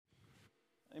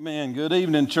Amen. Good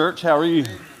evening, church. How are you?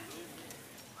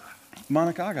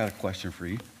 Monica, I got a question for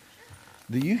you.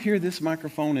 Do you hear this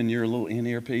microphone in your little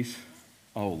in-ear piece?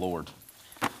 Oh, Lord.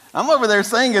 I'm over there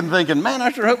singing thinking, man,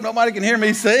 I sure hope nobody can hear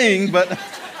me sing, but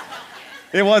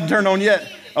it wasn't turned on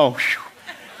yet. Oh,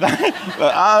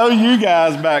 I owe you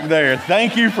guys back there.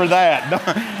 Thank you for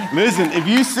that. Listen, if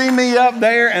you see me up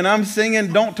there and I'm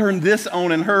singing, don't turn this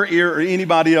on in her ear or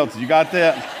anybody else's. You got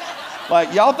that?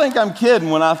 Like, y'all think I'm kidding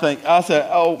when I said,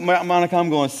 oh, Monica, I'm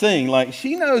going to sing. Like,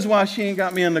 she knows why she ain't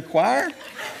got me in the choir.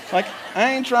 Like,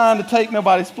 I ain't trying to take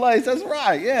nobody's place. That's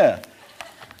right, yeah.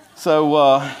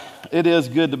 So it is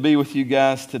good to be with you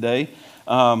guys today.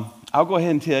 I'll go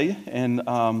ahead and tell you,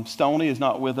 and Stoney is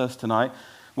not with us tonight.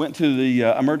 Went to the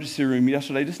emergency room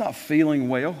yesterday, just not feeling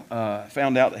well.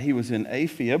 Found out that he was in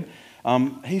AFib.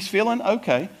 He's feeling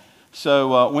okay.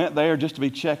 So went there just to be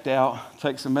checked out,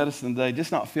 take some medicine today, just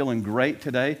not feeling great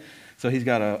today. So he's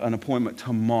got an appointment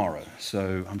tomorrow.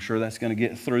 So I'm sure that's going to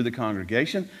get through the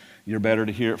congregation. You're better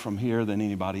to hear it from here than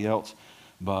anybody else.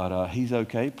 But he's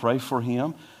okay. Pray for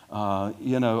him.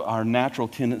 Our natural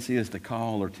tendency is to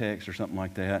call or text or something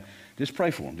like that. Just pray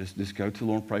for him. Just go to the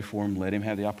Lord, pray for him. Let him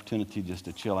have the opportunity just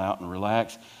to chill out and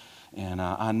relax. And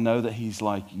I know that he's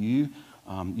like you.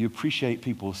 You appreciate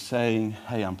people saying,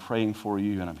 hey, I'm praying for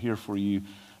you and I'm here for you,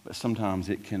 but sometimes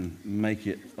it can make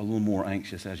it a little more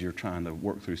anxious as you're trying to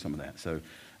work through some of that. So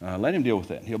let him deal with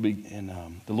that. He'll be, and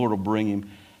the Lord will bring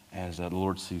him as the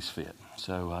Lord sees fit.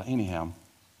 So anyhow,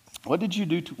 what did you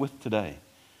do with today?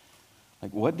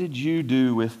 Like, what did you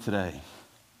do with today?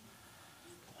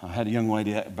 I had a young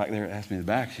lady back there ask me in the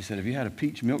back. She said, have you had a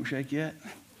peach milkshake yet?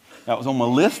 That was on my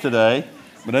list today.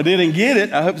 But I didn't get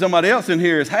it. I hope somebody else in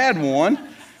here has had one,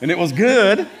 and it was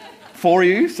good for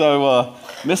you. So,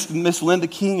 Miss Linda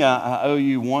King, I owe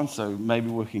you one, so maybe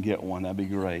we can get one. That'd be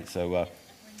great. So,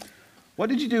 what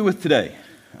did you do with today?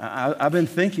 I've been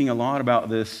thinking a lot about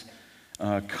this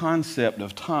concept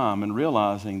of time and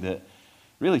realizing that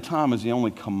really time is the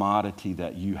only commodity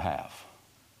that you have.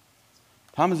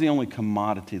 Time is the only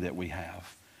commodity that we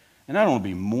have. And I don't want to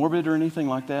be morbid or anything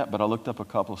like that, but I looked up a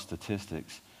couple of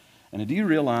statistics. And do you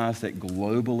realize that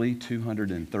globally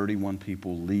 231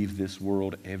 people leave this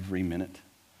world every minute?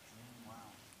 Wow.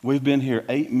 We've been here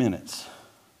 8 minutes.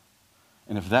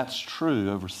 And if that's true,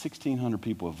 over 1,600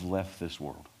 people have left this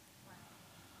world. Wow.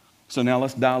 So now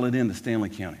let's dial it into Stanley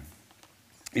County.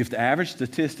 If the average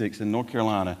statistics in North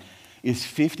Carolina is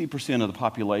 50% of the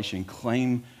population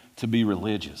claim to be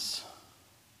religious,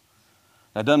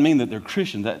 that doesn't mean that they're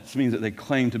Christian. That means that they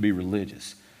claim to be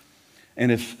religious. And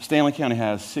if Stanley County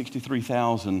has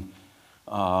 63,000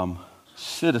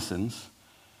 citizens,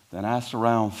 then that's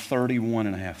around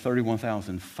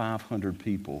 31,500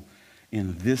 people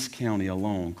in this county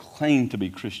alone claim to be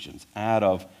Christians out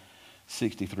of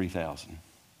 63,000.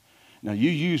 Now, you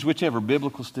use whichever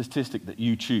biblical statistic that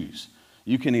you choose.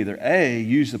 You can either A,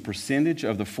 use the percentage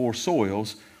of the four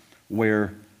soils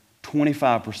where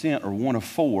 25% or 1 of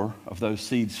 4 of those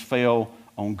seeds fell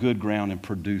on good ground and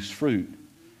produced fruit.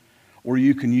 Or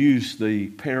you can use the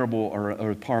parable,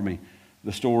 the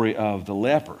story of the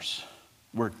lepers,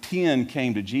 where 10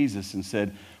 came to Jesus and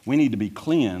said, we need to be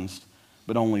cleansed,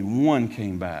 but only 1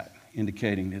 came back,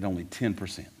 indicating that only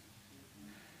 10%.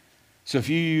 So if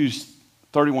you use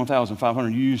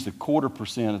 31,500, you use the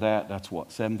 0.25% of that, that's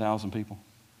what, 7,000 people?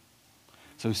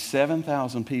 So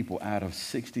 7,000 people out of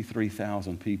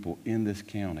 63,000 people in this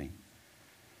county,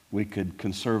 we could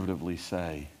conservatively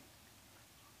say,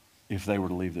 if they were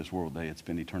to leave this world, they had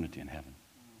spent eternity in heaven.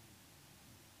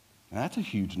 Now, that's a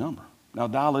huge number. Now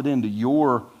dial it into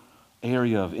your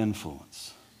area of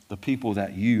influence, the people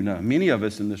that you know. Many of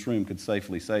us in this room could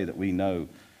safely say that we know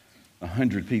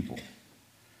 100 people.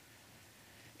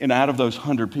 And out of those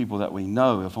 100 people that we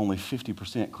know, if only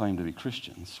 50% claim to be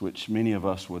Christians, which many of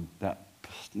us that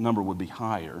number would be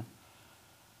higher,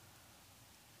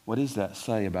 what does that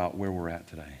say about where we're at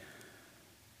today?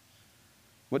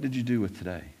 What did you do with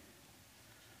today?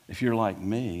 If you're like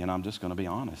me, and I'm just going to be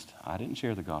honest, I didn't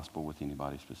share the gospel with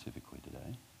anybody specifically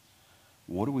today.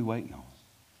 What are we waiting on?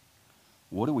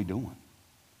 What are we doing?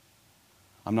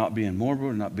 I'm not being morbid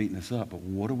or not beating this up, but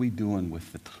what are we doing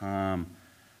with the time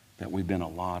that we've been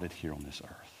allotted here on this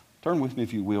earth? Turn with me,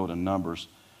 if you will, to Numbers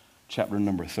chapter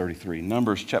number 33.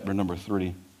 Numbers chapter number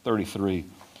 33.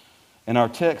 In our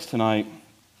text tonight,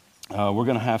 we're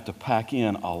going to have to pack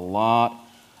in a lot.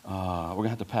 We're going to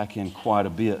have to pack in quite a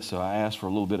bit, so I ask for a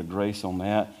little bit of grace on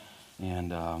that. And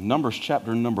Numbers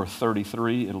chapter number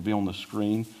 33, it'll be on the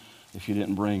screen if you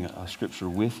didn't bring a scripture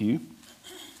with you.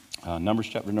 Numbers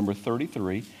chapter number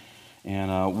 33.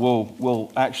 And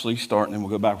we'll actually start and then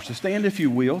we'll go backwards. So stand, if you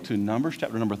will, to Numbers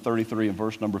chapter number 33 and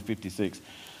verse number 56.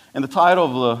 And the title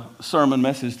of the sermon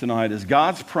message tonight is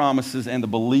God's Promises and the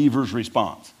Believer's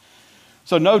Response.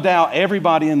 So no doubt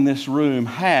everybody in this room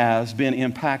has been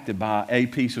impacted by a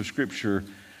piece of Scripture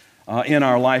in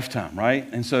our lifetime, right?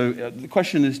 And so the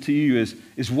question is to you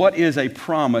is what is a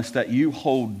promise that you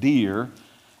hold dear,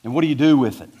 and what do you do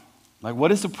with it? Like,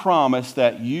 what is the promise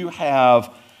that you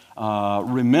have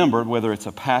remembered, whether it's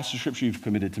a passage of Scripture you've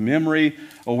committed to memory,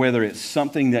 or whether it's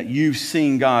something that you've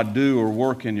seen God do or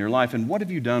work in your life, and what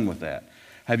have you done with that?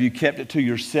 Have you kept it to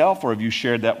yourself, or have you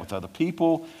shared that with other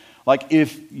people? Like,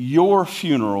 if your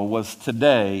funeral was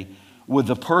today, would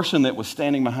the person that was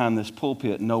standing behind this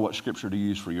pulpit know what Scripture to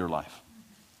use for your life?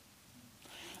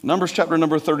 Numbers chapter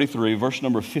number 33, verse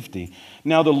number 50.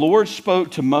 Now the Lord spoke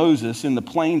to Moses in the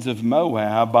plains of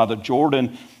Moab by the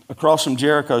Jordan across from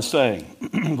Jericho, saying,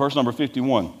 verse number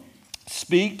 51,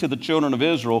 speak to the children of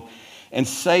Israel and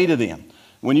say to them,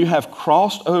 when you have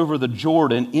crossed over the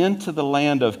Jordan into the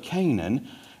land of Canaan,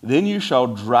 then you shall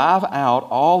drive out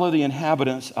all of the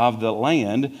inhabitants of the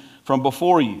land from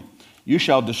before you. You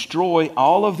shall destroy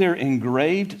all of their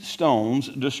engraved stones,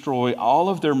 destroy all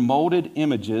of their molded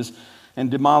images, and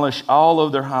demolish all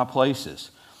of their high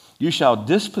places. You shall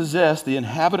dispossess the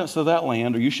inhabitants of that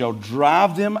land, or you shall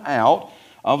drive them out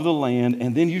of the land,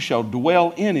 and then you shall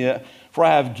dwell in it, for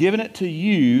I have given it to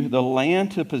you, the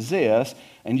land to possess,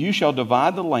 and you shall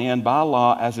divide the land by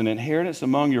law as an inheritance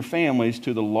among your families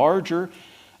to the larger.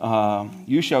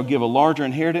 You shall give a larger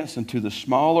inheritance unto the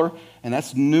smaller, and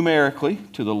that's numerically,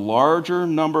 to the larger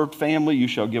numbered family you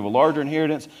shall give a larger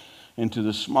inheritance, and to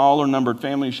the smaller numbered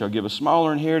family you shall give a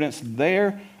smaller inheritance.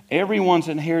 There everyone's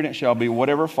inheritance shall be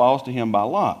whatever falls to him by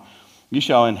lot. You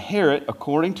shall inherit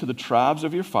according to the tribes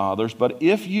of your fathers, but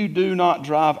if you do not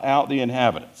drive out the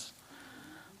inhabitants.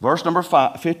 Verse number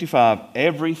 55,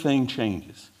 everything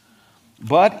changes.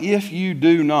 But if you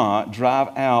do not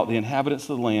drive out the inhabitants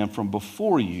of the land from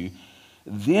before you,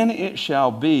 then it shall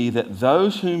be that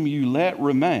those whom you let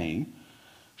remain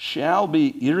shall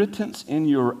be irritants in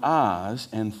your eyes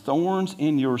and thorns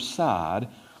in your side,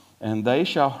 and they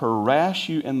shall harass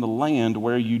you in the land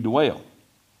where you dwell.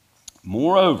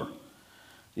 Moreover,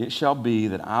 it shall be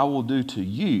that I will do to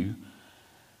you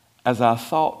as I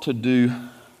thought to do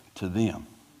to them.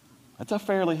 That's a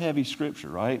fairly heavy scripture,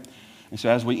 right? And so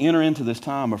as we enter into this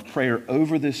time of prayer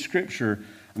over this scripture,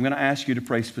 I'm going to ask you to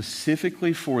pray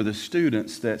specifically for the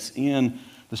students that's in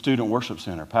the Student Worship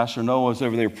Center. Pastor Noah is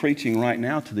over there preaching right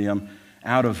now to them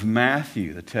out of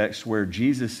Matthew, the text where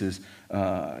Jesus is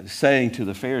saying to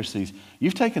the Pharisees,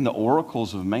 you've taken the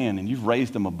oracles of man and you've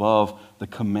raised them above the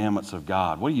commandments of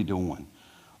God. What are you doing?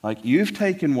 Like, you've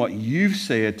taken what you've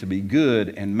said to be good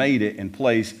and made it in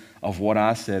place of what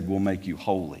I said will make you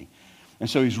holy. And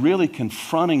so he's really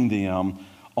confronting them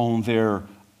on their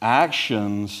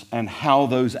actions and how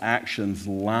those actions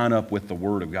line up with the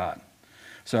Word of God.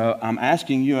 So I'm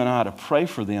asking you and I to pray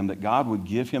for them that God would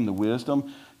give him the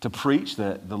wisdom to preach,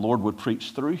 that the Lord would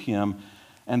preach through him,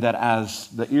 and that as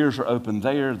the ears are opened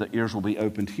there, the ears will be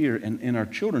opened here. And in our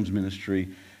children's ministry,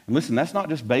 and listen, that's not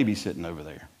just babysitting over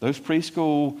there. Those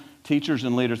preschool teachers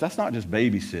and leaders, that's not just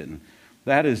babysitting.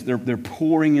 That is, they're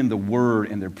pouring in the Word,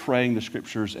 and they're praying the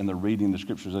Scriptures, and they're reading the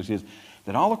Scriptures. Like it says,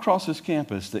 that all across this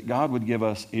campus, that God would give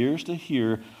us ears to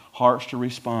hear, hearts to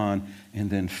respond, and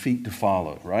then feet to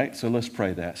follow, right? So let's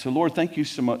pray that. So Lord, thank you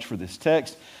so much for this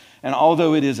text. And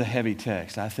although it is a heavy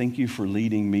text, I thank you for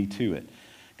leading me to it.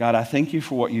 God, I thank you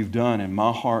for what you've done in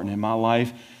my heart and in my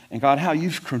life. And God, how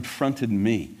you've confronted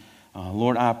me.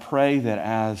 Lord, I pray that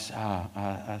as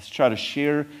I try to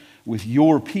share with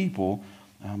your people,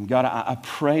 God, I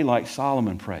pray like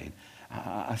Solomon prayed.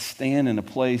 I stand in a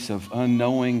place of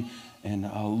unknowing and,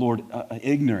 Lord,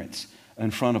 ignorance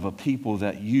in front of a people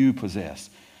that you possess.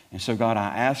 And so, God, I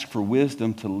ask for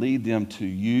wisdom to lead them to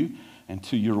you and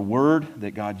to your word,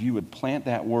 that, God, you would plant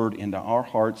that word into our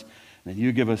hearts, and that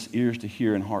you give us ears to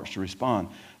hear and hearts to respond.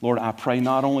 Lord, I pray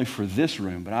not only for this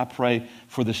room, but I pray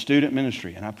for the student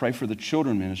ministry, and I pray for the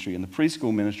children ministry and the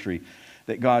preschool ministry,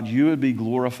 that, God, you would be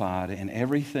glorified in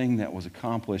everything that was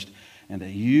accomplished, and that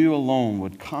you alone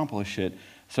would accomplish it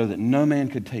so that no man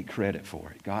could take credit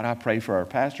for it. God, I pray for our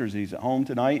pastor as he's at home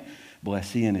tonight.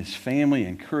 Bless he and his family.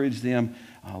 Encourage them.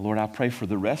 Lord, I pray for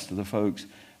the rest of the folks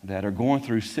that are going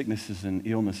through sicknesses and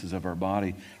illnesses of our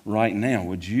body right now.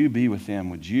 Would you be with them?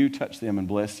 Would you touch them and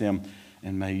bless them?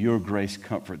 And may your grace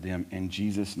comfort them in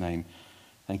Jesus' name.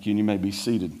 Thank you, and you may be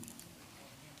seated.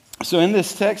 So in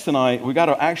this text tonight, we got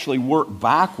to actually work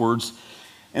backwards.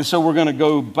 And so we're going to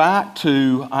go back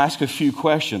to ask a few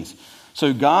questions.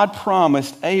 So God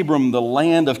promised Abram the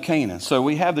land of Canaan. So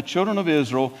we have the children of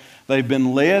Israel. They've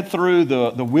been led through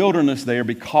the wilderness there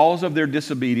because of their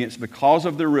disobedience, because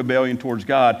of their rebellion towards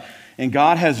God. And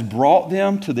God has brought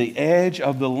them to the edge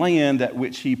of the land at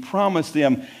which he promised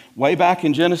them way back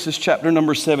in Genesis chapter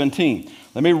number 17.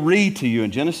 Let me read to you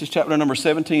in Genesis chapter number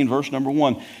 17, verse number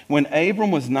 1. When Abram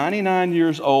was 99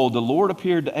 years old, the Lord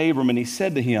appeared to Abram and he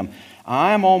said to him,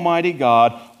 I am Almighty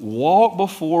God, walk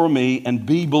before me and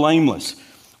be blameless.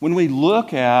 When we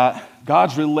look at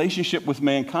God's relationship with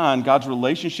mankind, God's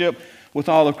relationship with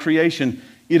all of creation,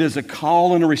 it is a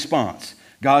call and a response.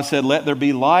 God said, let there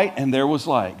be light, and there was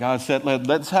light. God said, let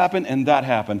this happen, and that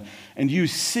happened. And you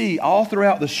see all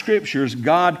throughout the scriptures,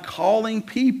 God calling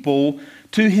people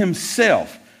to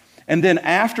himself. And then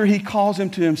after he calls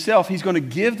them to himself, he's going to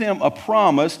give them a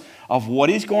promise of what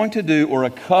he's going to do, or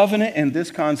a covenant in this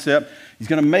concept. He's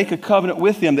going to make a covenant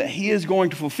with them that he is going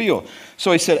to fulfill.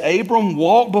 So he said, Abram,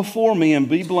 walk before me and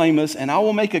be blameless, and I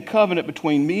will make a covenant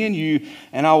between me and you,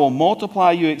 and I will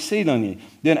multiply you exceedingly.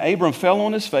 Then Abram fell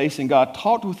on his face, and God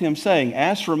talked with him, saying,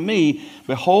 as for me,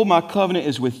 behold, my covenant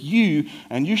is with you,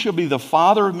 and you shall be the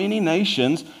father of many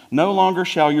nations. No longer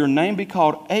shall your name be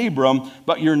called Abram,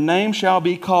 but your name shall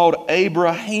be called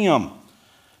Abraham.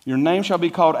 Your name shall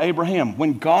be called Abraham.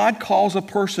 When God calls a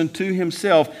person to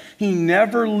himself, he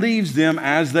never leaves them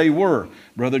as they were.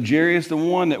 Brother Jerry is the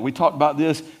one that we talked about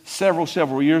this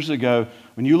several years ago.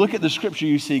 When you look at the scripture,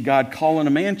 you see God calling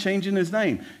a man, changing his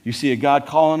name. You see a God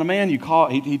calling a man, he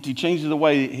changes the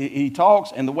way he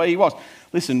talks and the way he walks.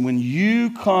 Listen, when you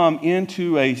come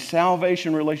into a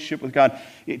salvation relationship with God,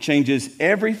 it changes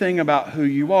everything about who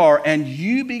you are, and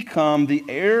you become the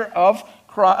heir of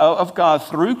God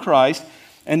through Christ.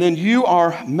 And then you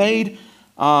are made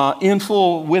in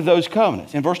full with those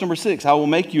covenants. In verse number 6, I will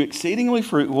make you exceedingly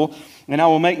fruitful, and I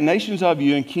will make nations of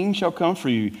you, and kings shall come for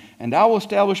you. And I will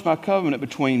establish my covenant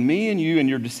between me and you and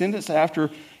your descendants after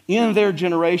in their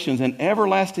generations, an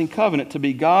everlasting covenant to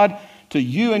be God to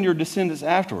you and your descendants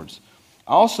afterwards.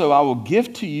 Also, I will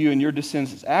give to you and your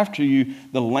descendants after you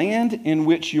the land in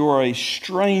which you are a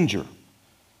stranger,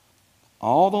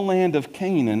 all the land of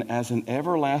Canaan as an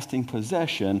everlasting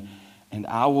possession, and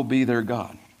I will be their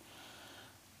God.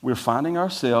 We're finding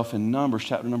ourselves in Numbers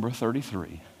chapter number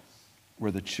 33,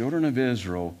 where the children of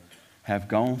Israel have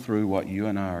gone through what you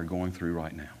and I are going through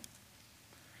right now.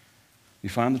 You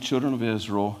find the children of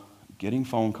Israel getting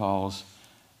phone calls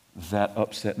that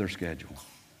upset their schedule.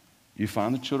 You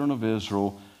find the children of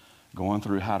Israel going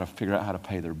through how to figure out how to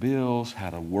pay their bills,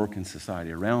 how to work in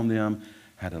society around them,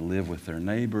 how to live with their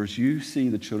neighbors. You see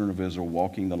the children of Israel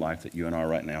walking the life that you and I are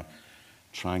right now,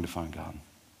 trying to find God.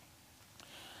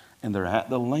 And they're at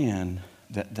the land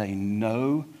that they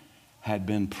know had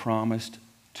been promised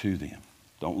to them.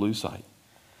 Don't lose sight.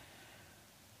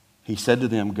 He said to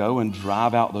them, go and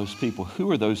drive out those people. Who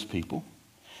are those people?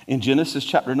 In Genesis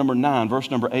chapter number 9,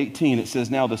 verse number 18, it says,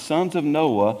 now the sons of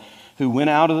Noah who went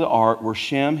out of the ark were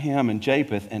Shem, Ham, and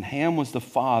Japheth, and Ham was the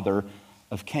father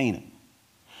of Canaan.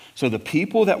 So the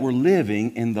people that were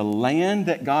living in the land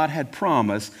that God had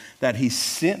promised, that he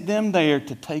sent them there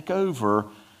to take over,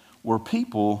 were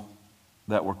people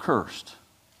that were cursed.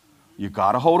 You've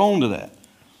got to hold on to that.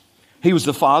 He was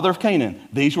the father of Canaan.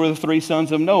 These were the three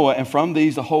sons of Noah, and from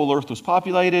these the whole earth was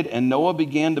populated, and Noah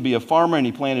began to be a farmer, and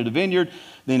he planted a vineyard.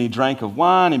 Then he drank of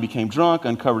wine and became drunk,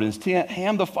 uncovered his tent.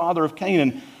 Ham, the father of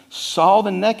Canaan, saw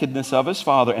the nakedness of his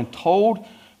father and told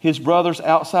his brothers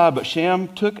outside, but Shem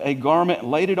took a garment,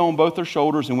 laid it on both their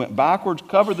shoulders, and went backwards,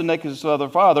 covered the nakedness of their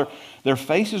father. Their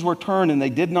faces were turned, and they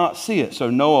did not see it. So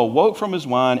Noah woke from his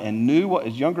wine and knew what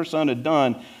his younger son had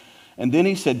done. And then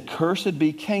he said, cursed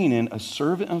be Canaan, a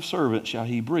servant of servants shall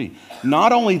he be.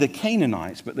 Not only the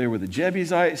Canaanites, but there were the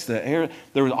Jebusites, there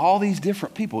were all these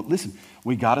different people. Listen,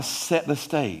 we got to set the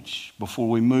stage before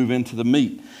we move into the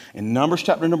meat. In Numbers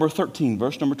chapter number 13,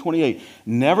 verse number 28,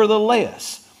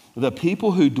 nevertheless, the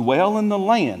people who dwell in the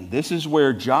land, this is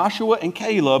where Joshua and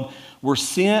Caleb were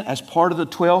sent as part of the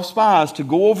 12 spies to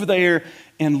go over there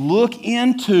and look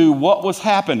into what was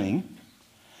happening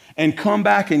and come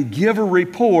back and give a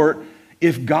report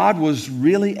if God was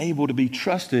really able to be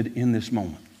trusted in this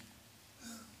moment.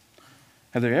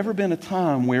 Have there ever been a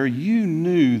time where you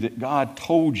knew that God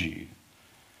told you,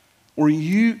 or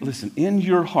you, listen, in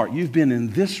your heart, you've been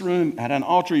in this room at an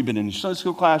altar, you've been in your Sunday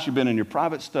school class, you've been in your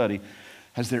private study.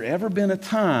 Has there ever been a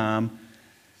time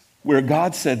where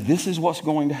God said, this is what's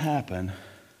going to happen,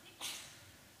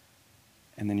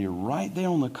 and then you're right there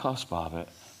on the cusp of it,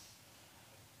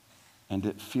 and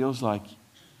it feels like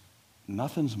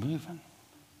nothing's moving,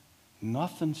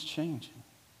 nothing's changing?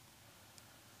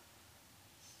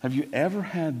 Have you ever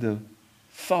had the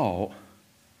thought,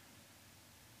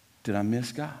 did I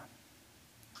miss God?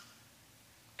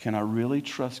 Can I really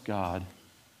trust God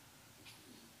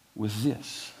with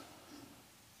this?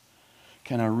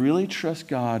 Can I really trust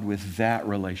God with that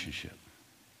relationship?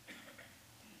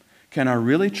 Can I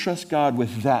really trust God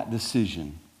with that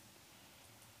decision?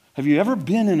 Have you ever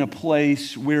been in a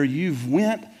place where you've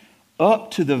went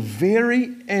up to the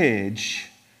very edge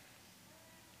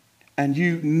and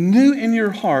you knew in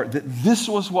your heart that this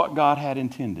was what God had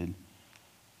intended,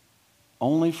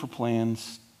 only for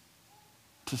plans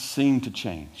to seem to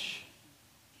change?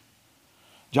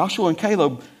 Joshua and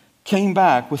Caleb came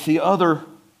back with the other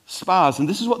spies, and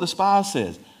this is what the spies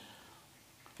says.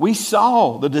 We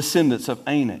saw the descendants of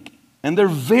Anak, and they're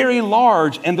very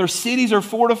large, and their cities are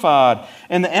fortified,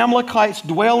 and the Amalekites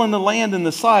dwell in the land in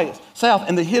the south,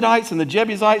 and the Hittites and the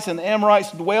Jebusites and the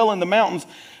Amorites dwell in the mountains,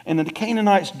 and the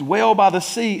Canaanites dwell by the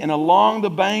sea and along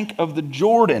the bank of the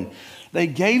Jordan. They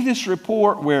gave this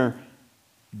report where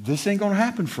this ain't going to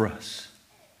happen for us.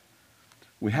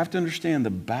 We have to understand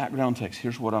the background text.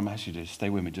 Here's what I'm asking you to stay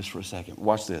with me just for a second.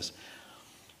 Watch this.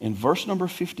 In verse number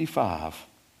 55,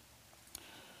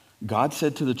 God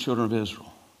said to the children of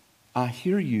Israel, I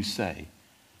hear you say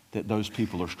that those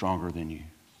people are stronger than you.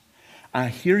 I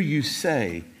hear you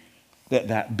say that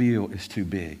that bill is too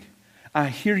big. I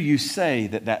hear you say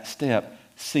that that step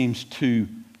seems too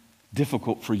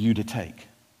difficult for you to take.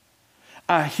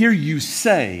 I hear you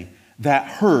say that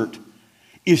hurt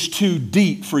is too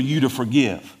deep for you to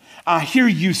forgive. I hear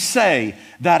you say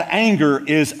that anger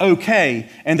is okay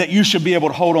and that you should be able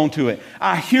to hold on to it.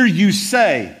 I hear you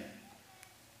say,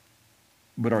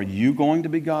 but are you going to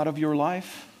be God of your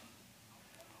life?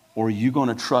 Or are you going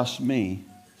to trust me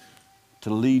to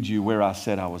lead you where I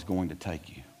said I was going to take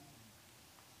you?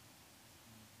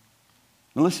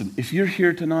 Now listen, if you're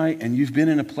here tonight and you've been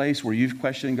in a place where you've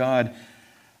questioned God,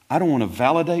 I don't want to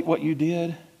validate what you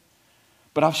did,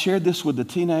 but I've shared this with the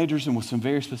teenagers and with some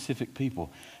very specific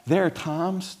people. There are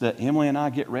times that Emily and I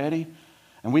get ready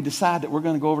and we decide that we're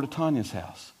going to go over to Tanya's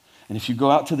house. And if you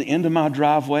go out to the end of my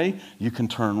driveway, you can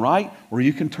turn right or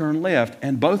you can turn left,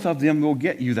 and both of them will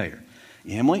get you there.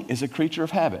 Emily is a creature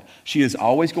of habit. She is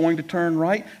always going to turn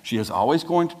right. She is always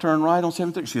going to turn right on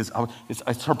 7th.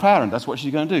 It's her pattern. That's what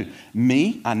she's going to do.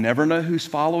 Me, I never know who's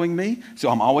following me, so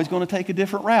I'm always going to take a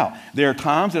different route. There are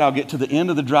times that I'll get to the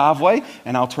end of the driveway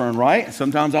and I'll turn right, and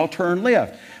sometimes I'll turn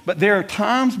left. But there are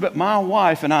times that my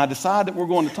wife and I decide that we're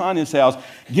going to Tanya's house,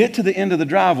 get to the end of the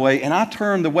driveway, and I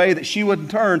turn the way that she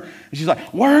wouldn't turn, and she's like,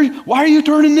 why are you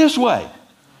turning this way?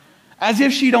 As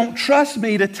if she don't trust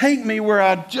me to take me where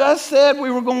I just said we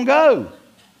were going to go.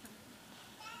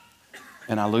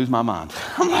 And I lose my mind.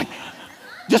 I'm like,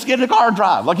 just get in the car and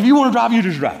drive. Like, if you want to drive, you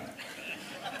just drive.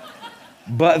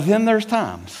 But then there's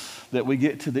times that we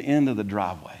get to the end of the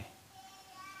driveway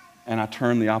and I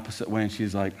turn the opposite way and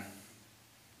she's like,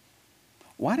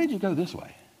 why did you go this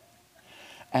way?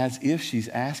 As if she's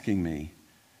asking me,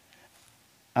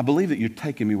 I believe that you're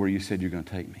taking me where you said you're going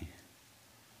to take me.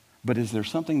 But is there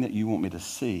something that you want me to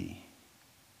see?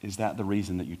 Is that the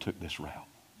reason that you took this route?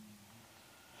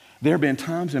 There have been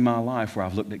times in my life where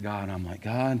I've looked at God and I'm like,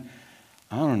 God,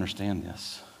 I don't understand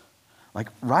this. Like,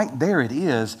 right there it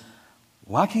is.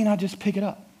 Why can't I just pick it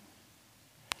up?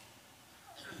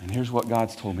 And here's what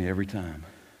God's told me every time.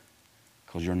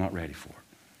 Because you're not ready for it.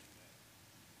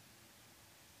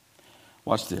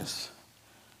 Watch this.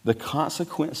 The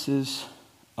consequences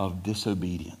of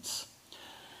disobedience.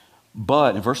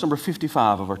 But, in verse number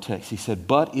 55 of our text, he said,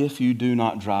 but if you do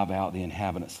not drive out the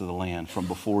inhabitants of the land from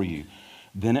before you,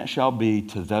 then it shall be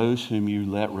to those whom you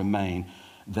let remain,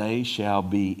 they shall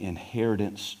be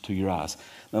inheritance to your eyes.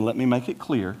 Now, let me make it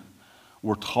clear.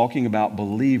 We're talking about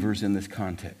believers in this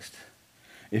context.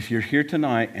 If you're here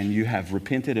tonight and you have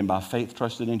repented and by faith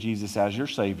trusted in Jesus as your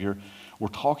Savior, we're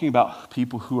talking about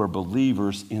people who are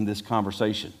believers in this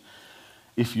conversation.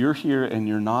 If you're here and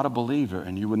you're not a believer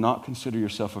and you would not consider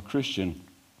yourself a Christian,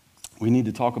 we need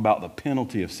to talk about the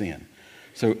penalty of sin.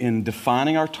 So in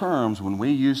defining our terms, when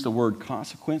we use the word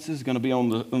consequences, going to be on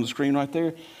the screen right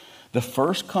there, the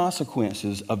first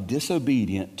consequences of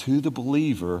disobedience to the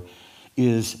believer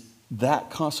is that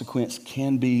consequence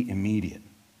can be immediate.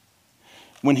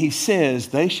 When he says,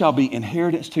 they shall be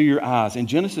inheritance to your eyes, in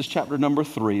Genesis chapter number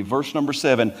 3, verse number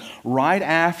 7, right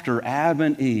after Adam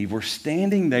and Eve were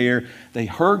standing there, they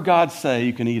heard God say,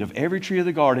 you can eat of every tree of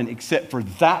the garden except for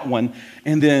that one.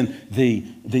 And then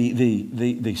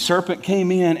the serpent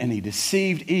came in and he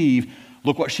deceived Eve.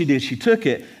 Look what she did. She took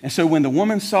it. And so when the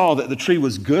woman saw that the tree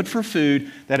was good for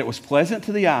food, that it was pleasant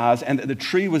to the eyes, and that the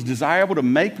tree was desirable to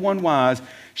make one wise,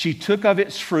 she took of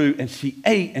its fruit and she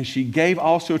ate and she gave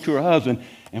also to her husband,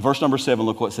 In verse number 7,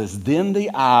 look what it says. Then the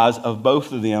eyes of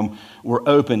both of them were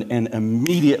opened, and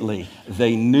immediately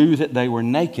they knew that they were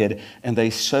naked, and they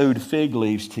sewed fig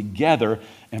leaves together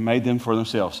and made them for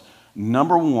themselves.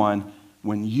 Number one,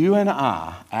 when you and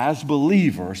I, as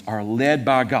believers, are led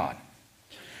by God,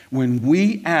 when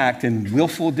we act in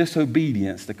willful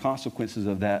disobedience, the consequences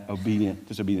of that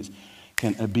disobedience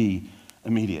can be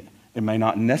immediate. It may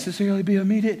not necessarily be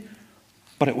immediate,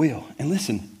 but it will. And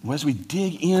listen, as we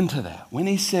dig into that, when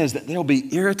he says that there'll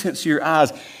be irritants to your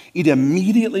eyes, it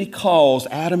immediately calls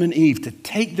Adam and Eve to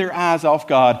take their eyes off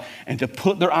God and to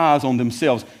put their eyes on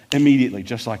themselves immediately,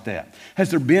 just like that. Has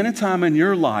there been a time in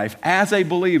your life as a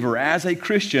believer, as a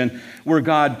Christian, where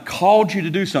God called you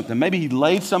to do something? Maybe he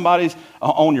laid somebody's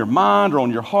on your mind or on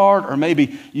your heart, or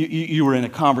maybe you were in a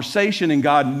conversation and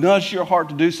God nudged your heart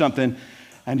to do something,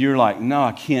 and you're like, no,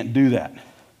 I can't do that.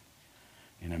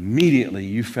 And immediately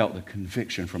you felt the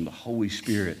conviction from the Holy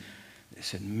Spirit that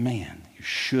said, man, you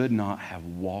should not have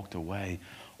walked away.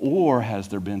 Or has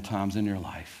there been times in your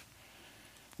life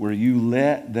where you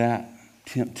let that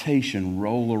temptation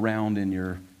roll around in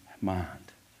your mind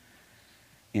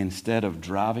instead of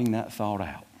driving that thought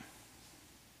out?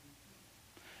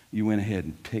 You went ahead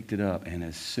and picked it up, and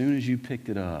as soon as you picked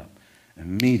it up,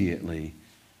 immediately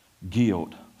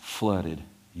guilt flooded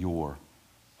your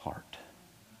heart.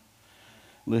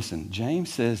 Listen,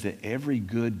 James says that every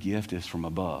good gift is from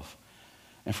above.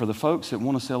 And for the folks that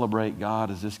want to celebrate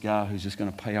God as this guy who's just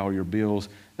going to pay all your bills,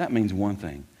 that means one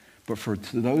thing. But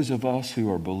to those of us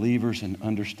who are believers and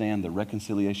understand the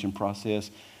reconciliation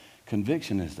process,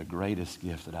 conviction is the greatest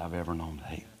gift that I've ever known to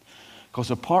have. Because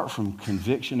apart from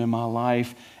conviction in my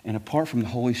life and apart from the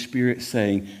Holy Spirit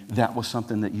saying that was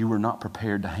something that you were not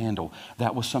prepared to handle,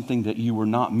 that was something that you were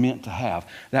not meant to have,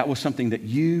 that was something that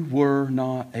you were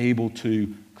not able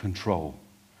to control,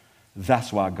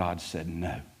 that's why God said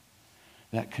no.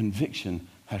 That conviction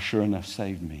has sure enough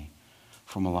saved me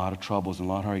from a lot of troubles and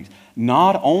a lot of heartaches.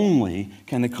 Not only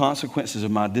can the consequences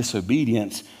of my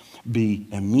disobedience be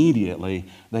immediately,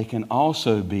 they can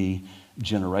also be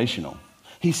generational.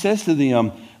 He says to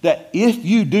them that if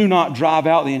you do not drive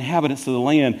out the inhabitants of the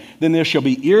land, then there shall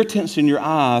be irritants in your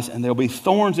eyes, and there will be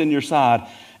thorns in your side,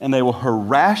 and they will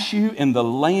harass you in the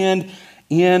land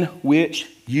in which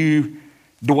you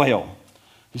dwell.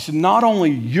 He said, not only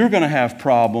you're going to have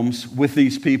problems with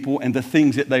these people and the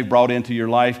things that they've brought into your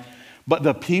life, but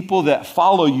the people that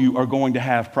follow you are going to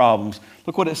have problems.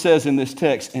 Look what it says in this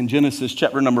text in Genesis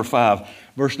chapter number 5,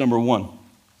 verse number 1.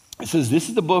 It says, this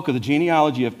is the book of the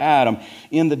genealogy of Adam.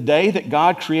 In the day that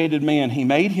God created man, he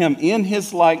made him in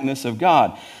his likeness of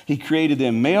God. He created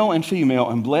them male and female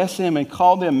and blessed them and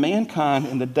called them mankind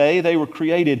in the day they were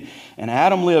created. And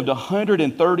Adam lived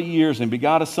 130 years and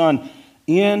begot a son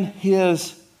in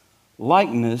his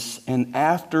likeness and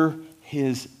after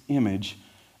his image,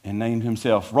 and named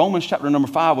himself. Romans chapter number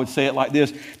 5 would say it like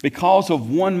this: because of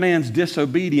one man's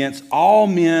disobedience, all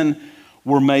men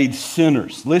were made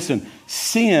sinners. Listen,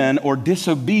 sin or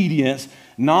disobedience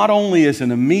not only is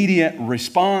an immediate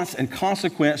response and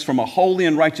consequence from a holy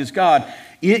and righteous God,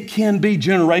 it can be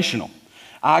generational.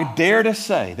 I dare to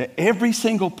say that every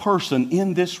single person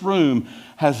in this room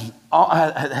has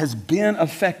been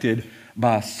affected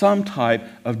by some type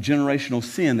of generational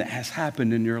sin that has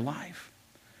happened in your life.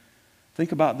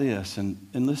 Think about this, and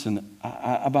listen,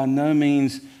 I by no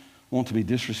means want to be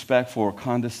disrespectful or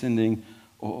condescending,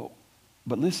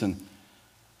 but listen,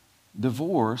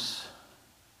 divorce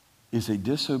is a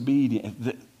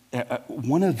disobedient,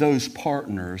 one of those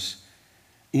partners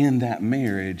in that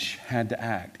marriage had to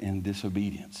act in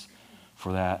disobedience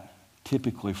for that,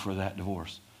 typically for that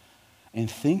divorce. And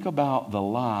think about the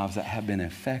lives that have been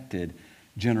affected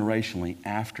generationally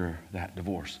after that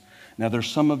divorce. Now, there's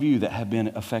some of you that have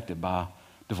been affected by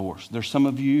divorce. There's some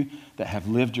of you that have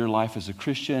lived your life as a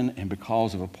Christian, and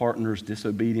because of a partner's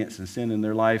disobedience and sin in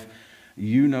their life,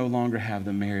 you no longer have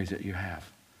the marriage that you have.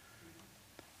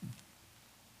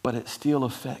 But it still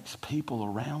affects people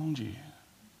around you.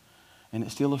 And it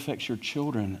still affects your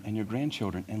children and your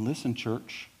grandchildren. And listen,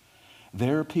 church,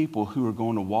 there are people who are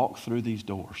going to walk through these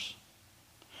doors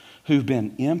who've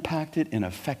been impacted and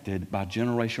affected by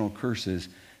generational curses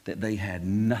that they had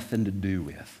nothing to do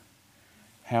with.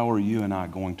 How are you and I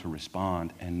going to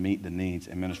respond and meet the needs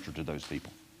and minister to those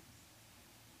people?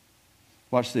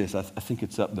 Watch this. I think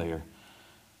it's up there.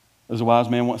 There's a wise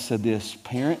man once said this: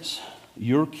 parents,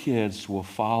 your kids will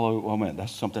follow, oh man,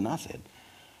 that's something I said.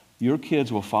 Your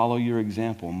kids will follow your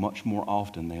example much more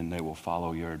often than they will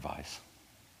follow your advice.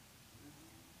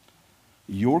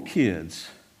 Your kids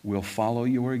will follow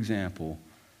your example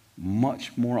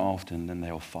much more often than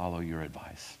they'll follow your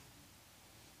advice.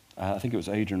 I think it was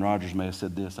Adrian Rogers may have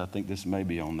said this. I think this may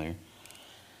be on there.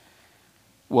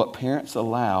 What parents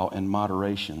allow in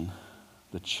moderation,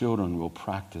 the children will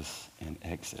practice in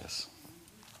excess.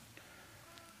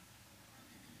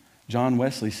 John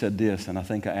Wesley said this, and I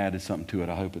think I added something to it.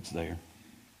 I hope it's there.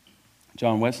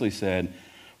 John Wesley said,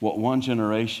 what one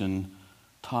generation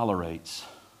tolerates,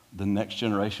 the next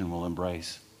generation will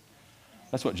embrace.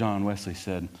 That's what John Wesley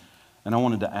said. And I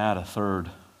wanted to add a third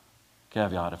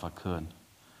caveat if I could.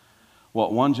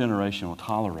 What one generation will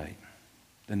tolerate,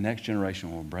 the next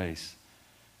generation will embrace,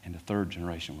 and the third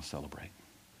generation will celebrate.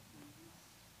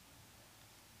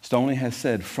 Stoney has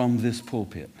said from this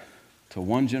pulpit, to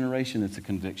one generation, it's a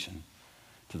conviction.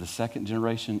 To the second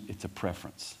generation, it's a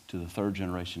preference. To the third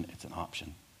generation, it's an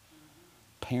option.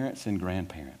 Parents and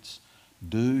grandparents,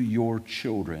 do your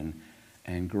children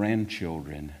and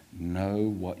grandchildren know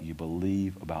what you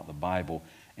believe about the Bible,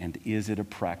 and is it a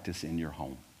practice in your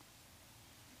home?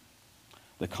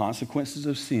 The consequences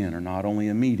of sin are not only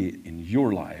immediate in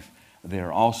your life, they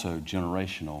are also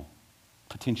generational,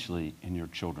 potentially in your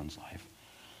children's life.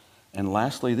 And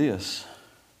lastly, this.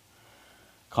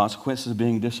 Consequences of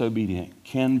being disobedient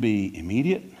can be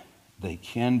immediate, they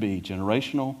can be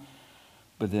generational,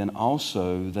 but then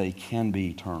also they can be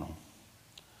eternal.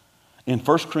 In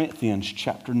 1 Corinthians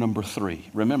chapter number 3,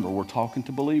 remember, we're talking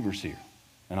to believers here,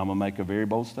 and I'm going to make a very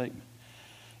bold statement.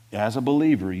 As a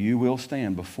believer, you will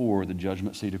stand before the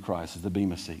judgment seat of Christ, as the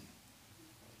bema seat.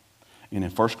 And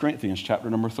in 1 Corinthians chapter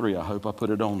number 3, I hope I put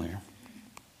it on there.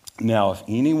 Now, if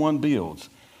anyone builds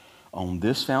on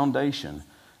this foundation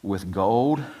with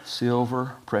gold,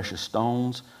 silver, precious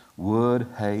stones, wood,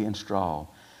 hay, and straw,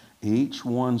 each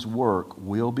one's work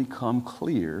will become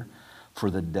clear,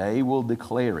 for the day will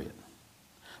declare it,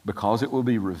 because it will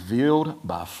be revealed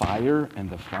by fire, and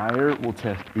the fire will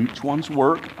test each one's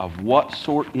work of what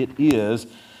sort it is.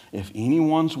 If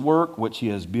anyone's work which he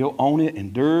has built on it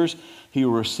endures, he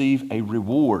will receive a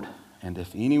reward. And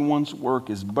if anyone's work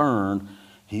is burned,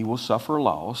 he will suffer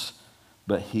loss,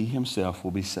 but he himself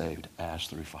will be saved as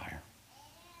through fire.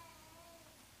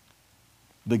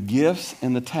 The gifts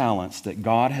and the talents that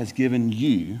God has given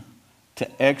you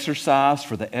to exercise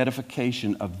for the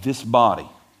edification of this body,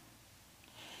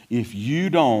 if you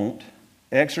don't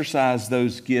exercise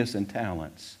those gifts and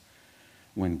talents,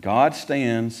 when God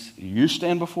stands, you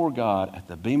stand before God at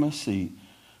the bema seat,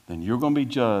 then you're going to be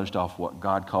judged off what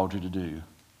God called you to do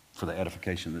for the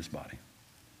edification of this body.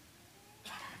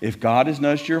 If God has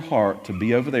nudged your heart to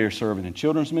be over there serving in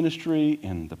children's ministry,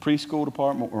 in the preschool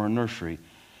department, or a nursery,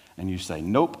 and you say,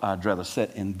 nope, I'd rather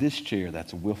sit in this chair,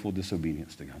 that's a willful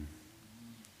disobedience to God.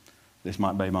 This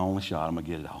might be my only shot. I'm going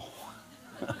to get it all.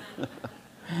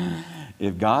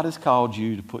 If God has called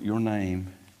you to put your name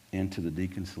into the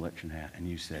deacon selection hat, and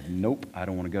you said, nope, I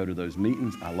don't want to go to those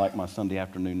meetings, I like my Sunday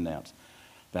afternoon naps,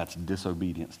 that's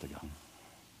disobedience to God.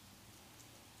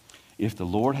 If the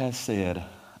Lord has said,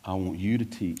 I want you to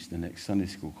teach the next Sunday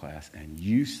school class, and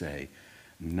you say,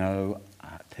 no,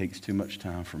 it takes too much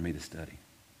time for me to study,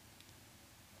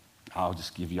 I'll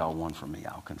just give y'all one for me.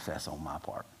 I'll confess on my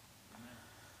part.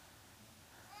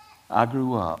 I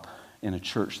grew up in a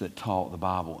church that taught the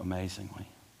Bible amazingly.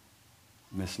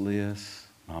 Miss Liz,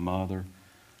 my mother,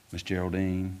 Miss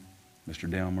Geraldine, Mr.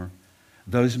 Delmer,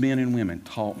 those men and women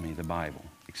taught me the Bible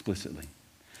explicitly.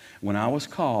 When I was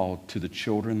called to the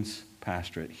children's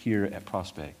pastorate here at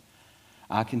Prospect,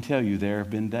 I can tell you there have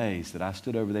been days that I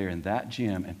stood over there in that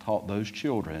gym and taught those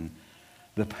children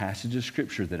the passage of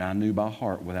Scripture that I knew by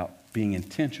heart without being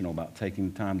intentional about taking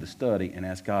the time to study and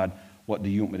ask God, what do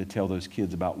you want me to tell those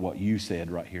kids about what you said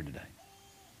right here today?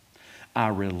 I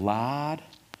relied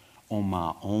on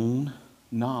my own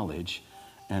knowledge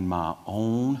and my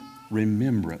own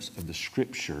remembrance of the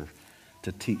Scripture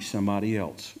to teach somebody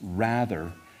else,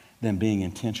 rather than being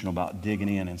intentional about digging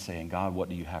in and saying, God, what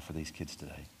do you have for these kids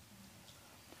today?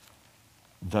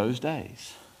 Those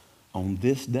days, on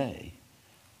this day,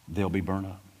 they'll be burned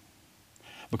up.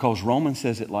 Because Romans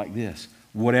says it like this: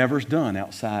 whatever's done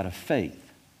outside of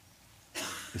faith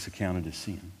is accounted as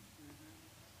sin.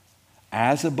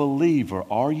 As a believer,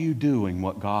 are you doing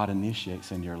what God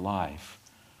initiates in your life,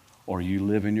 or are you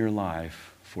living your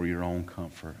life for your own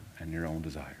comfort and your own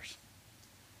desires?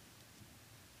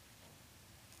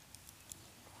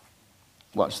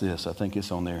 Watch this. I think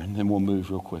it's on there, and then we'll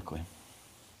move real quickly.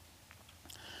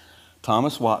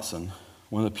 Thomas Watson,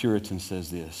 one of the Puritans, says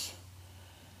this: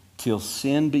 till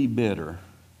sin be bitter,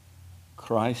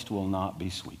 Christ will not be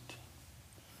sweet.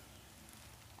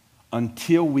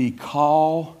 Until we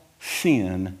call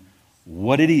sin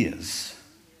what it is,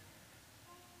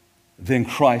 then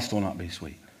Christ will not be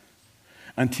sweet.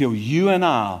 Until you and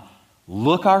I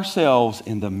look ourselves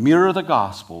in the mirror of the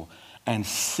gospel and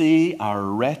see our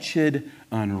wretched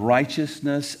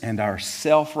unrighteousness and our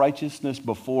self-righteousness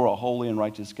before a holy and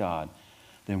righteous God,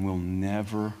 then we'll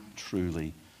never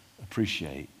truly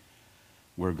appreciate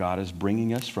where God is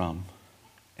bringing us from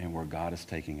and where God is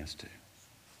taking us to.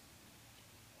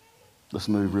 Let's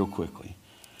move real quickly.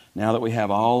 Now that we have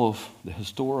all of the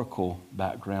historical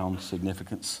background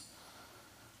significance,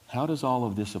 how does all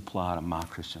of this apply to my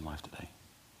Christian life today?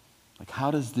 Like,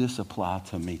 how does this apply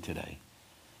to me today?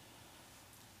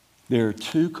 There are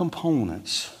two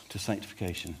components to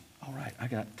sanctification. All right, I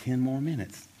got 10 more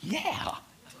minutes. Yeah.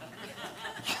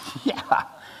 Yeah.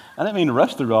 I didn't mean to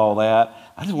rush through all that.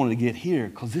 I just wanted to get here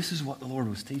because this is what the Lord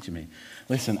was teaching me.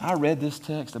 Listen, I read this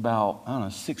text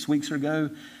about, 6 weeks ago,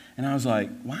 and I was like,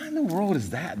 why in the world is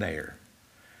that there?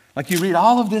 Like, you read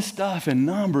all of this stuff in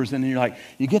Numbers, and you're like,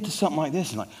 you get to something like this,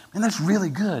 and like, man, that's really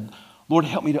good. Lord,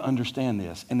 help me to understand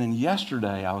this. And then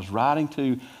yesterday, I was riding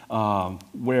to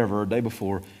wherever, day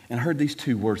before, and I heard these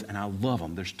two words, and I love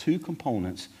them. There's two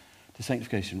components to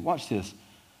sanctification. Watch this.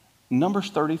 Numbers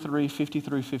 33,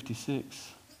 53,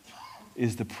 56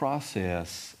 is the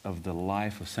process of the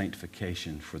life of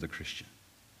sanctification for the Christian.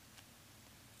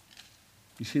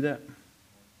 You see that?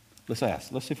 Let's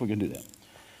ask. Let's see if we can do that.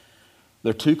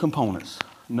 There are two components.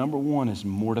 Number one is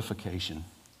mortification.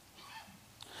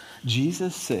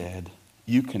 Jesus said,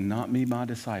 you cannot be my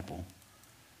disciple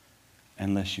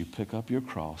unless you pick up your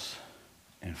cross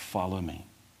and follow me.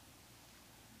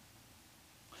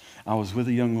 I was with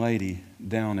a young lady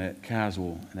down at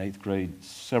Caswell in 8th grade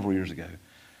several years ago.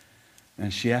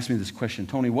 And she asked me this question,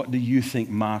 Tony, what do you think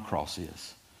my cross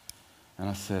is? And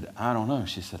I said, I don't know.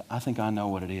 She said, I think I know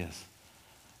what it is.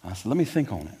 I said, let me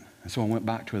think on it. And so I went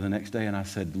back to her the next day and I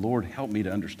said, Lord, help me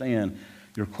to understand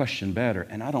your question better.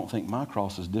 And I don't think my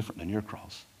cross is different than your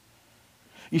cross.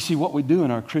 You see, what we do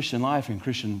in our Christian life and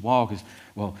Christian walk is,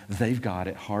 well, they've got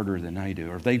it harder than I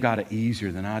do, or they've got it easier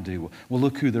than I do. Well,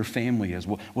 look who their family is.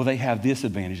 Well, they have this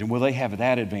advantage, and well, they have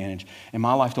that advantage, and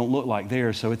my life don't look like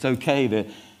theirs, so it's okay that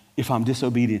if I'm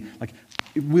disobedient, like,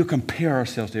 we'll compare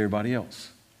ourselves to everybody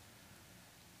else.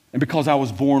 And because I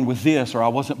was born with this, or I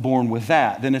wasn't born with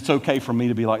that, then it's okay for me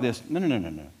to be like this. No.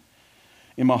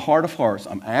 In my heart of hearts,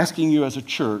 I'm asking you as a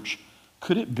church,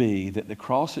 could it be that the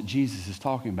cross that Jesus is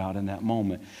talking about in that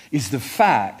moment is the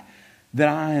fact that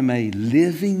I am a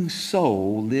living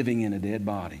soul living in a dead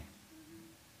body?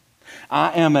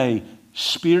 I am a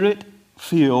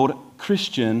spirit-filled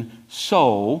Christian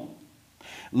soul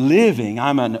living.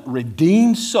 I'm a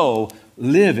redeemed soul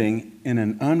living in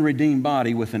an unredeemed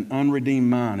body with an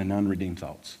unredeemed mind and unredeemed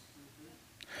thoughts.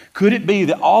 Could it be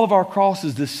that all of our cross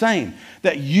is the same?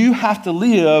 That you have to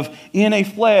live in a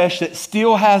flesh that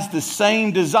still has the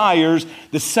same desires,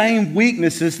 the same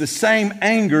weaknesses, the same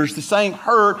angers, the same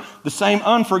hurt, the same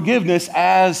unforgiveness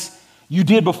as you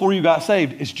did before you got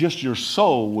saved. It's just your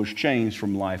soul was changed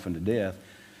from life unto death,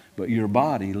 but your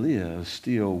body lives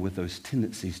still with those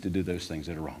tendencies to do those things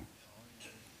that are wrong.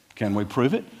 Can we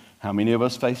prove it? How many of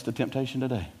us face the temptation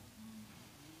today?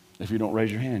 If you don't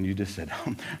raise your hand, you just said,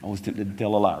 I was tempted to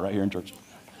tell a lie right here in church.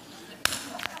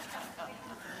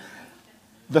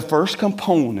 The first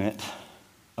component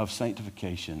of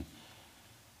sanctification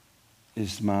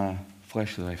is my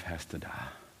fleshly life has to die.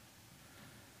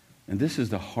 And this is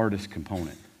the hardest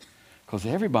component because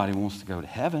everybody wants to go to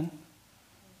heaven.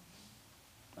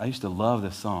 I used to love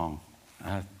this song.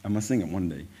 I'm going to sing it one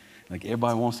day. Like,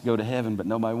 everybody wants to go to heaven, but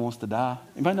nobody wants to die.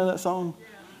 Anybody know that song?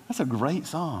 That's a great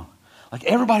song. Like,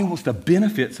 everybody wants the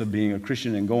benefits of being a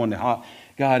Christian and going to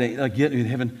God, like, get in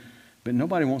heaven. But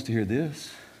nobody wants to hear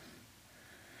this.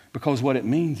 Because what it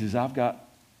means is I've got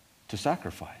to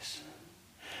sacrifice.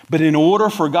 But in order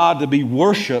for God to be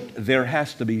worshiped, there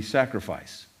has to be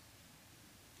sacrifice.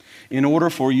 In order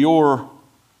for your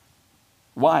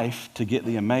wife to get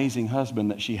the amazing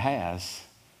husband that she has,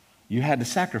 you had to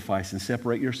sacrifice and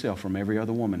separate yourself from every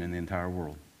other woman in the entire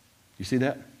world. You see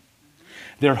that?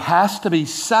 There has to be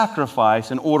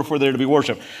sacrifice in order for there to be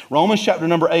worship. Romans chapter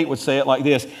number 8 would say it like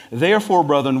this. Therefore,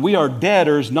 brethren, we are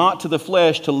debtors not to the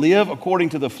flesh to live according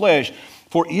to the flesh.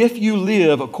 For if you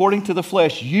live according to the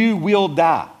flesh, you will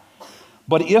die.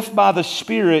 But if by the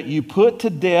Spirit you put to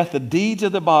death the deeds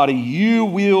of the body, you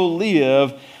will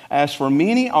live. As for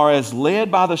many are as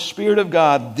led by the Spirit of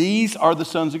God, these are the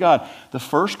sons of God. The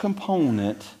first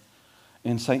component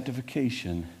in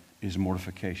sanctification is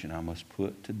mortification. I must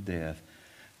put to death.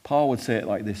 Paul would say it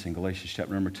like this in Galatians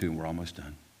chapter number 2, and we're almost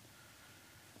done.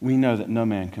 We know that no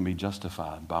man can be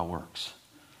justified by works.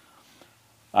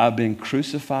 I've been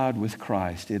crucified with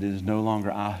Christ. It is no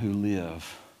longer I who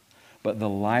live, but the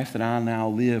life that I now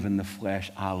live in the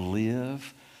flesh, I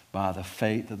live by the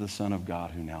faith of the Son of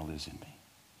God who now lives in me.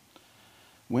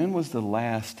 When was the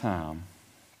last time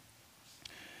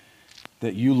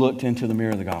that you looked into the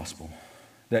mirror of the gospel?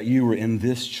 That you were in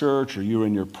this church, or you were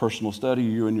in your personal study,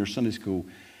 or you were in your Sunday school,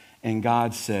 and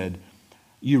God said,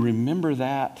 you remember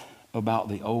that about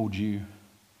the old you?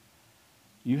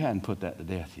 You hadn't put that to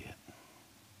death yet.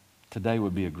 Today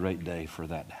would be a great day for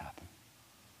that to happen.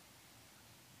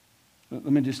 Let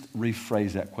me just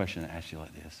rephrase that question and ask you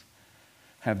like this.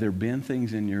 Have there been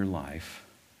things in your life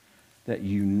that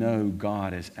you know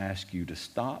God has asked you to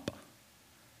stop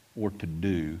or to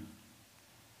do,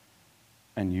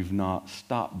 and you've not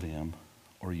stopped them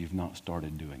or you've not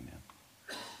started doing them?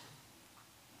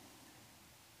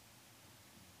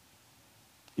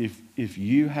 If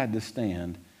you had to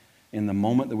stand in the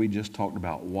moment that we just talked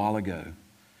about a while ago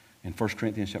in 1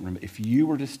 Corinthians chapter 9, if you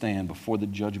were to stand before the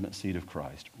judgment seat of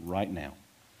Christ right now,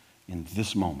 in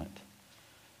this moment,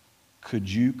 could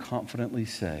you confidently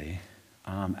say,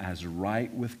 I'm as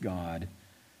right with God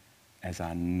as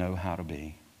I know how to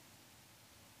be?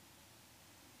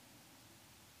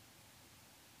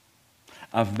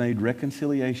 I've made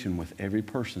reconciliation with every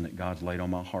person that God's laid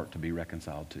on my heart to be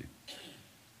reconciled to.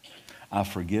 I've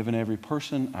forgiven every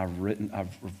person.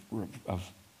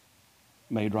 I've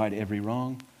made right every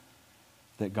wrong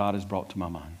that God has brought to my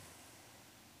mind.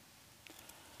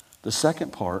 The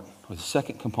second part, or the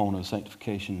second component of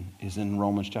sanctification, is in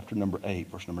Romans chapter number 8,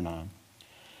 verse number 9.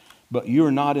 But you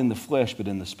are not in the flesh, but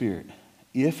in the Spirit,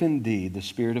 if indeed the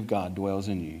Spirit of God dwells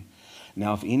in you.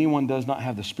 Now, if anyone does not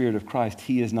have the Spirit of Christ,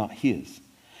 he is not his.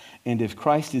 And if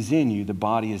Christ is in you, the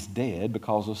body is dead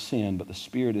because of sin, but the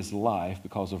Spirit is life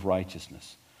because of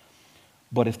righteousness.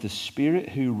 But if the Spirit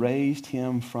who raised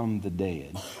him from the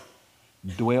dead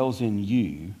dwells in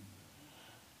you,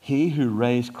 he who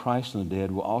raised Christ from the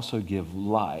dead will also give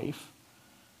life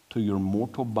to your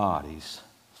mortal bodies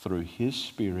through his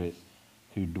Spirit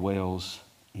who dwells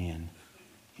in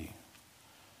you.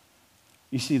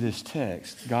 You see, this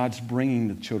text, God's bringing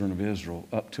the children of Israel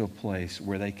up to a place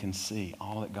where they can see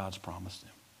all that God's promised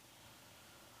them.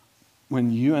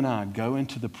 When you and I go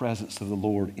into the presence of the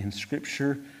Lord in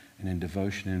Scripture and in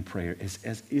devotion and prayer, it's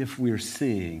as if we're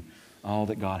seeing all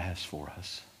that God has for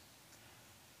us.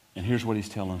 And here's what he's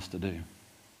telling us to do.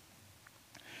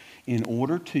 In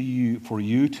order for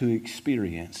you to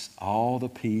experience all the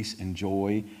peace and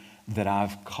joy that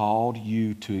I've called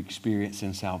you to experience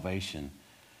in salvation,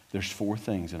 there's 4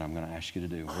 things that I'm going to ask you to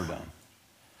do. We're done.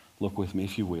 Look with me,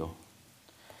 if you will.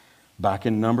 Back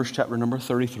in Numbers chapter number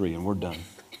 33, and we're done.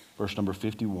 Verse number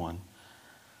 51.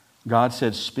 God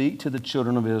said, speak to the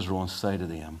children of Israel and say to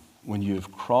them, when you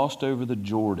have crossed over the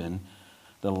Jordan,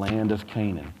 the land of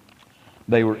Canaan.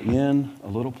 They were in a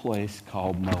little place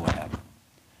called Moab.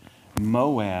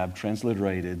 Moab,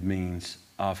 transliterated, means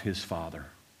of his father.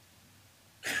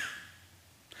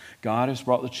 God has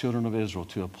brought the children of Israel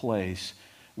to a place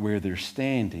where they're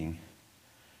standing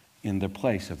in the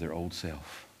place of their old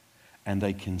self, and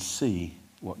they can see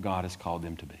what God has called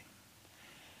them to be.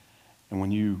 And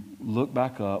when you look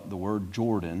back up, the word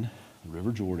Jordan, the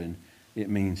river Jordan, it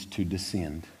means to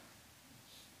descend.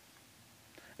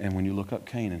 And when you look up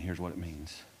Canaan, here's what it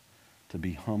means: to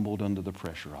be humbled under the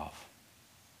pressure of.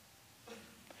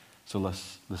 So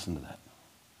let's listen to that.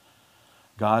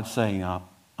 God's saying,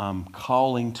 I'm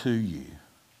calling to you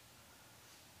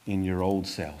in your old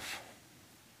self.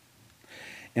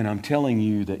 And I'm telling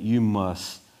you that you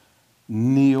must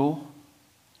kneel,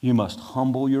 you must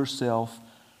humble yourself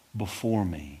before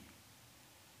me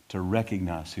to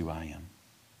recognize who I am.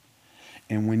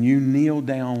 And when you kneel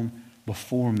down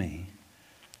before me,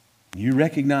 you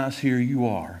recognize who you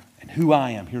are and who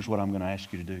I am, here's what I'm going to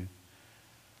ask you to do.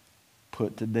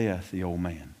 Put to death the old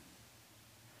man.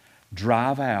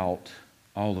 Drive out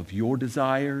all of your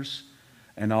desires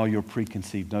and all your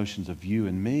preconceived notions of you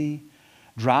and me.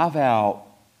 Drive out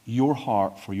your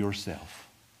heart for yourself.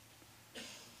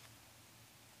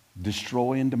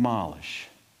 Destroy and demolish.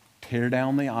 Tear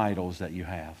down the idols that you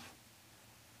have.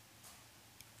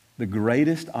 The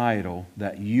greatest idol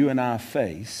that you and I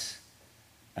face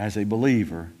as a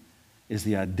believer is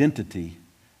the identity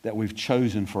that we've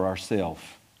chosen for ourselves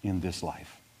in this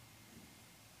life.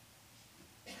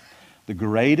 The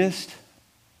greatest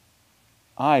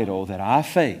idol that I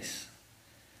face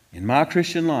in my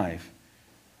Christian life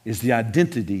is the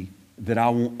identity that I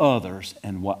want others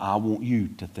and what I want you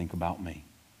to think about me.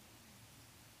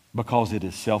 Because it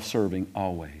is self-serving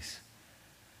always.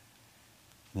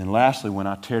 And then lastly, when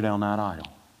I tear down that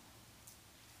idol,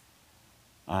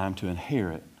 I am to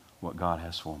inherit what God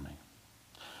has for me.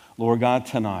 Lord God,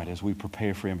 tonight as we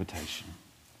prepare for invitation,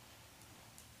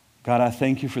 God, I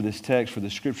thank you for this text, for the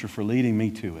scripture, for leading me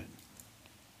to it.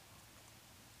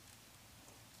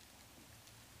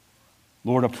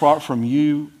 Lord, apart from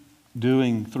you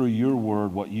doing through your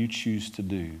word what you choose to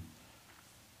do,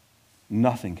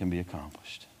 nothing can be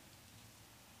accomplished.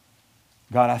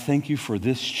 God, I thank you for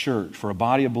this church, for a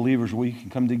body of believers where we can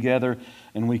come together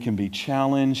and we can be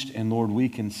challenged, and Lord, we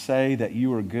can say that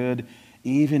you are good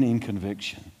even in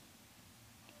conviction.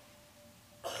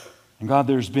 And God,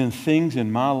 there's been things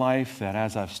in my life that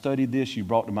as I've studied this, you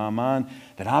brought to my mind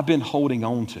that I've been holding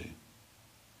on to.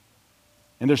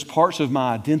 And there's parts of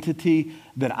my identity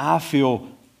that I feel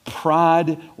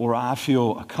pride or I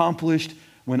feel accomplished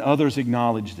when others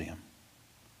acknowledge them.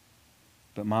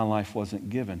 But my life wasn't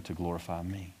given to glorify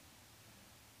me.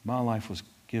 My life was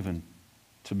given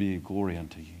to be a glory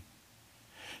unto you.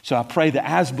 So I pray that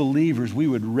as believers, we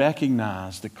would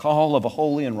recognize the call of a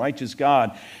holy and righteous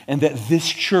God, and that this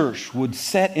church would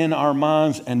set in our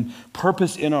minds and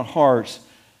purpose in our hearts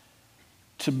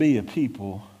to be a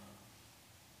people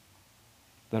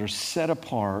that are set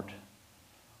apart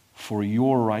for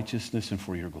your righteousness and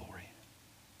for your glory.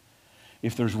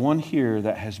 If there's one here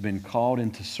that has been called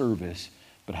into service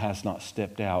but has not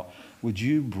stepped out, would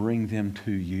you bring them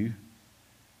to you,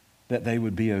 that they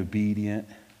would be obedient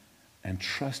and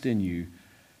trust in you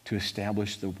to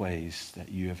establish the ways that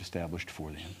you have established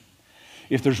for them?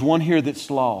 If there's one here that's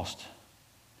lost,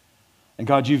 and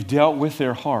God, you've dealt with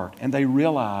their heart, and they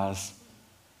realize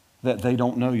that they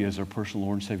don't know you as their personal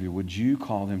Lord and Savior, would you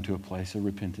call them to a place of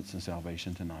repentance and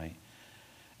salvation tonight?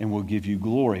 And we'll give you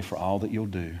glory for all that you'll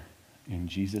do. In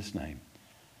Jesus' name,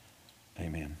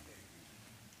 amen.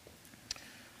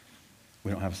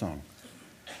 We don't have a song.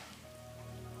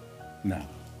 No.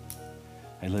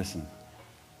 Hey, listen.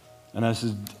 I know this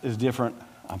is different.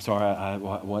 I'm sorry, I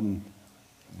wasn't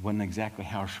exactly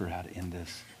how sure how to end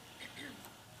this.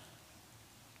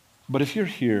 But if you're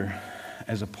here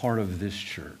as a part of this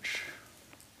church,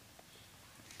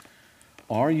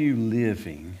 are you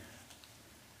living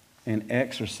and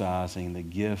exercising the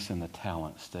gifts and the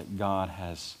talents that God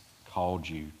has called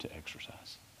you to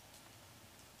exercise?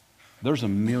 There's a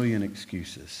million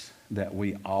excuses that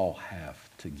we all have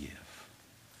to give.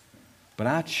 But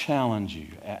I challenge you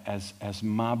as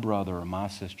my brother or my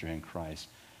sister in Christ,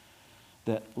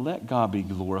 that let God be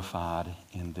glorified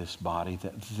in this body,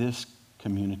 that this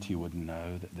community would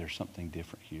know that there's something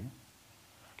different here.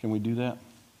 Can we do that?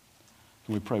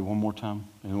 Can we pray one more time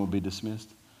and we'll be dismissed?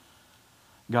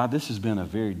 God, this has been a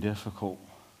very difficult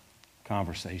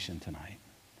conversation tonight.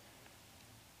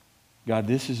 God,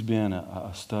 this has been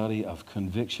a study of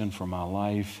conviction for my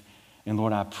life. And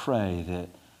Lord, I pray that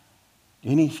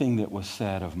anything that was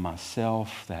said of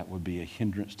myself that would be a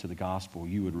hindrance to the gospel,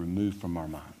 you would remove from our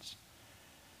minds.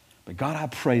 But God, I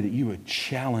pray that you would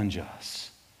challenge us,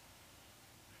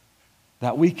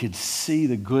 that we could see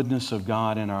the goodness of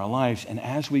God in our lives. And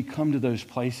as we come to those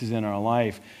places in our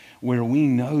life where we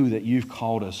know that you've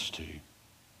called us to,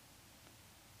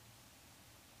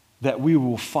 that we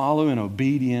will follow in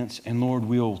obedience, and Lord,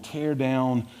 we'll tear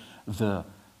down the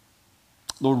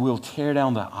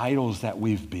idols that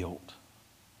we've built.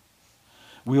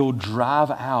 We'll drive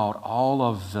out all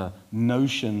of the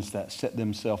notions that set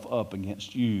themselves up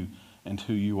against you and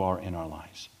who you are in our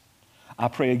lives. I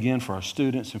pray again for our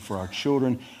students and for our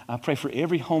children. I pray for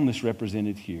every home that's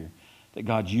represented here, that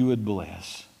God, you would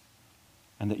bless,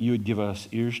 and that you would give us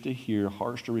ears to hear,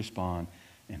 hearts to respond,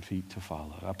 and feet to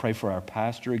follow. I pray for our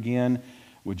pastor again.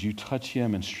 Would you touch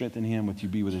him and strengthen him? Would you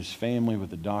be with his family, with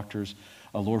the doctors?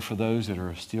 Lord, for those that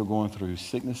are still going through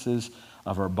sicknesses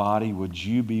of our body, would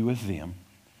you be with them?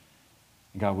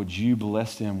 God, would you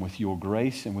bless them with your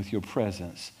grace and with your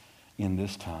presence in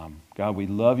this time? God, we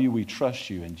love you. We trust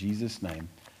you. In Jesus' name,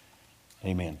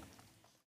 amen.